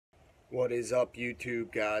What is up,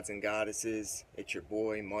 YouTube gods and goddesses? It's your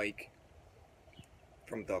boy Mike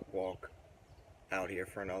from Duck Walk, out here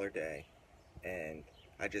for another day, and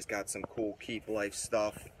I just got some cool keep life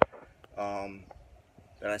stuff that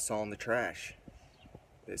I saw in the trash.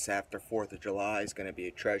 This after 4th of July is going to be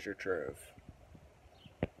a treasure trove.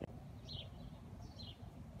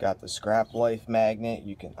 Got the scrap life magnet.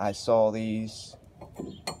 I saw these.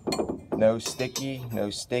 No sticky.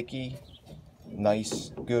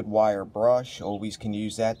 Nice good wire brush, always can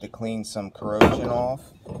use that to clean some corrosion off,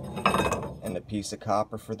 and a piece of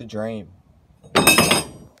copper for the drain.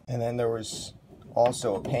 And then there was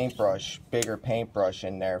also a paintbrush, bigger paintbrush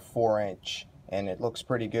in there, 4-inch, and it looks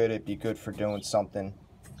pretty good. It'd be good for doing something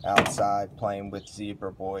outside, playing with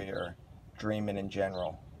Zebra Boy or dreaming in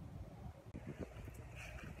general.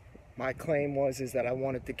 My claim is that I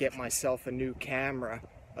wanted to get myself a new camera,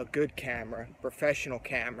 a good camera, professional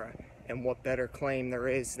camera. And what better claim there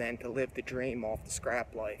is than to live the dream off the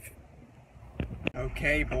scrap life.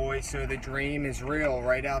 Okay boys, so the dream is real.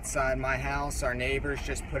 Right outside my house, our neighbors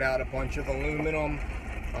just put out a bunch of aluminum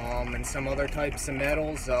and some other types of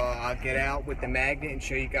metals. I'll get out with the magnet and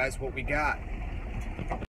show you guys what we got.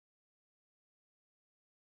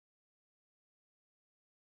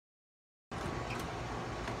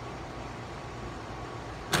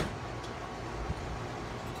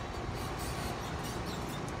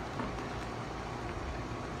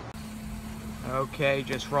 Okay,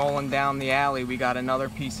 just rolling down the alley, we got another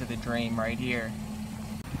piece of the dream right here.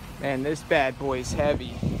 Man, this bad boy's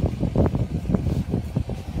heavy.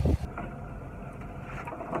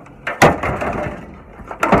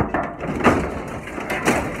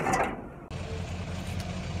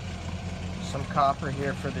 Some copper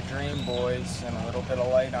here for the dream, boys, and a little bit of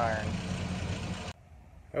light iron.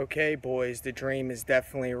 Okay, boys, the dream is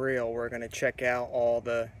definitely real. We're gonna check out all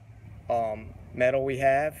the metal we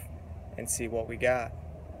have and see what we got.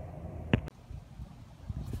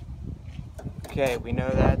 Okay, we know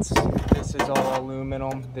this is all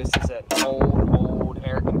aluminum. This is an old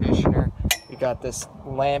air conditioner. We got this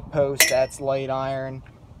lamp post, that's light iron.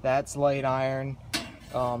 That's light iron.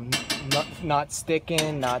 Not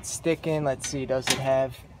sticking. Let's see, does it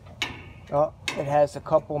have, oh, it has a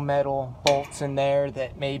couple metal bolts in there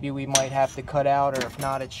that maybe we might have to cut out, or if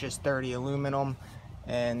not, it's just dirty aluminum.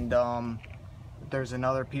 And there's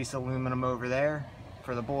another piece of aluminum over there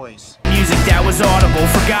for the boys. Music that was audible,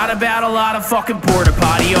 forgot about a lot of fucking porta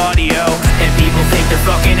potty audio. And people think they're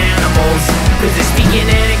fucking animals, cause they're speaking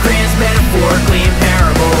anagrams metaphorically in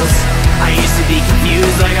parables. I used to be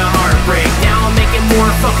confused like a heartbreak, now I'm making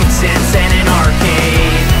more fucking sense than an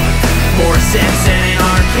arcade. More sense than an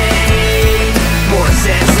arcade. More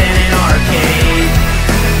sense than an arcade.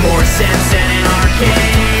 More sense than an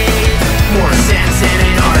arcade. More sense than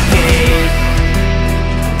an arcade.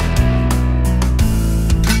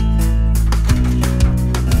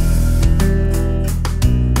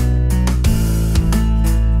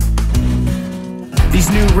 These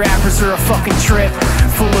new rappers are a fucking trip,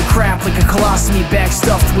 full of crap like a colostomy bag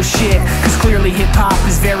stuffed with shit. Cause clearly hip-hop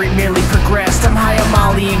is very merely progressed. I'm high on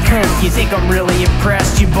Molly and Coke, you think I'm really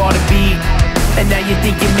impressed? You bought a beat, and now you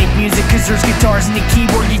think you make music cause there's guitars and the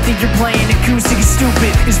keyboard. You think you're playing acoustic is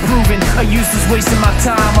stupid, is proven a useless waste of my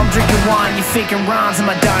time. I'm drinking wine, you faking rhymes, and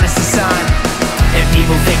my dynasty sign. And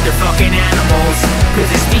people think they're fucking animals, cause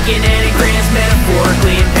they're speaking anagrams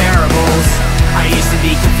metaphorically in parables. I used to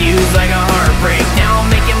be confused like a heartbreak, now I'm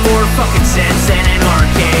making more fucking sense than an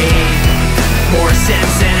arcade. More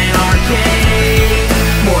sense than an arcade.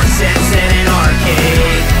 More sense than an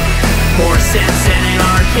arcade. More sense than an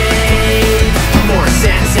arcade. More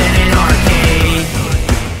sense than an arcade.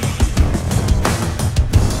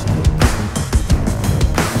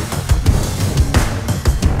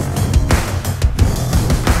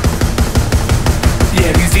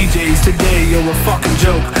 Yeah, these DJs today are a fucking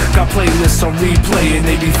joke. Got playlists on replay and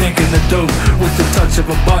they be thinking the dope. With the touch of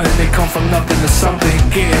a button they come from nothing to something.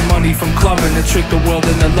 Getting money from clubbing to trick the world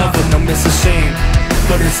into loving them. It's a shame,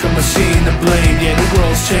 but it's the machine to blame. Yeah, the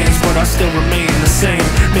world's changed, but I still remain the same.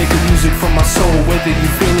 Making music from my soul, whether you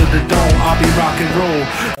feel it or don't, I'll be rock and roll.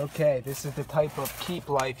 Okay, this is the type of keep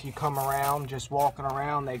life. You come around, just walking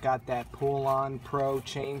around, they got that pull-on pro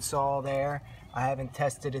chainsaw there. I haven't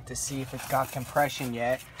tested it to see if it's got compression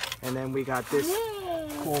yet. And then we got this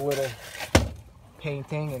cool little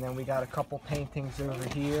painting, and then we got a couple paintings over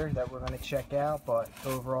here that we're going to check out, but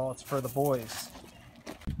overall it's for the boys.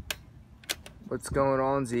 What's going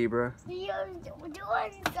on, Zebra? You're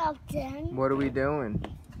doing something. What are we doing?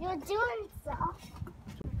 You're doing stuff.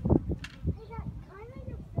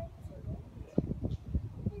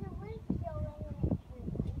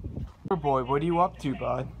 Boy, what are you up to,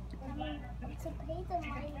 bud? to pay the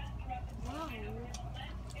money.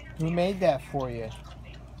 Who made that for you?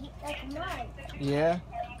 Like mine. Yeah?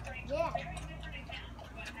 Yeah.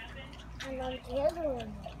 And I'm the other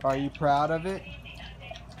one. Are you proud of it?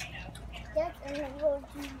 Yes, and I'm going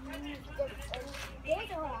to use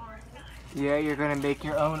this one. Yeah, you're gonna make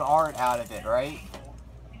your own art out of it, right?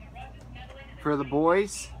 For the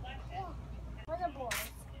boys? Yeah, for the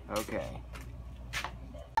boys. Okay.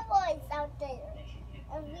 The boys out there.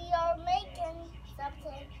 And we are making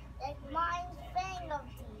something like my thing of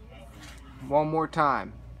these. One more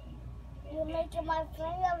time. You're making my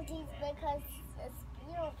thing of these because it's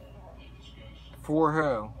beautiful. For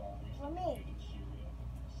who? For me.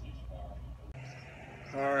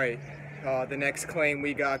 Alright, the next claim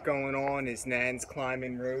we got going on is Nan's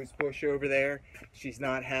climbing rose bush over there. She's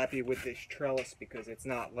not happy with this trellis because it's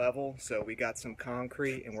not level, so we got some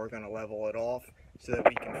concrete and we're going to level it off so that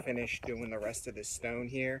we can finish doing the rest of this stone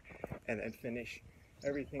here and then finish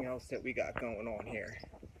everything else that we got going on here.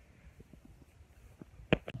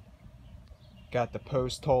 Got the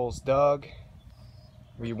post holes dug.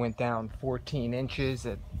 We went down 14 inches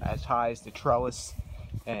at as high as the trellis,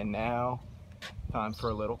 and now time for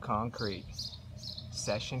a little concrete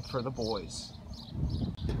session for the boys.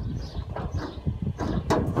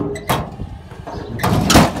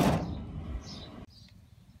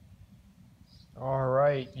 All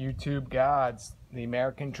right, YouTube gods, the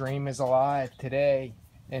American dream is alive. Today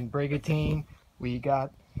in Brigantine, we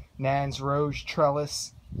got Nan's rose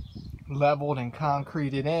trellis leveled and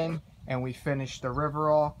concreted in, and we finished the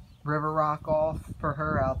river rock off for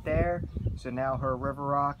her out there. So now her river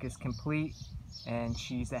rock is complete and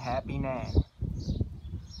she's a happy Nan.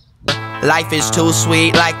 Life is too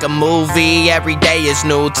sweet, like a movie. Every day is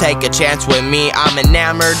new, take a chance with me. I'm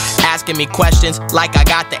enamored, asking me questions like I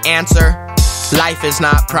got the answer. Life is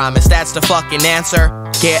not promised, that's the fucking answer.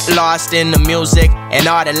 Get lost in the music and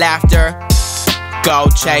all the laughter. Go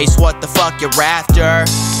chase what the fuck you're after.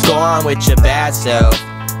 Go on with your bad self.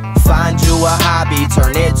 Find you a hobby,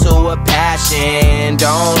 turn it to a passion.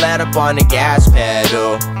 Don't let up on the gas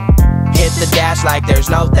pedal. Hit the dash like there's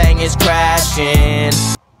no thing is crashing.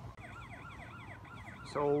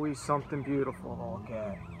 It's always something beautiful,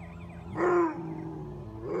 okay.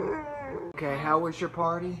 Okay, how was your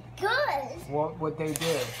party? Good. What'd they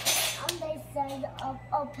do? They said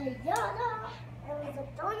a piñata. It was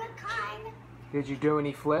a donut kind. Did you do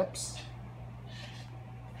any flips?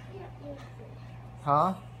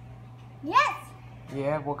 Huh? Yes.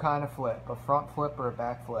 Yeah, what kind of flip? A front flip or a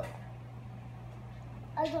back flip?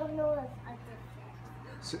 I don't know if I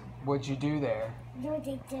did So, what'd you do there? that. No,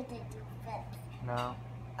 they didn't do that. No.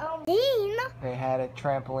 Dean. They had a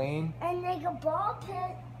trampoline. And like a ball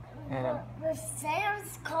pit And with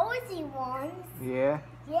Sam's cozy ones. yeah.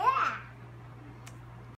 Yeah.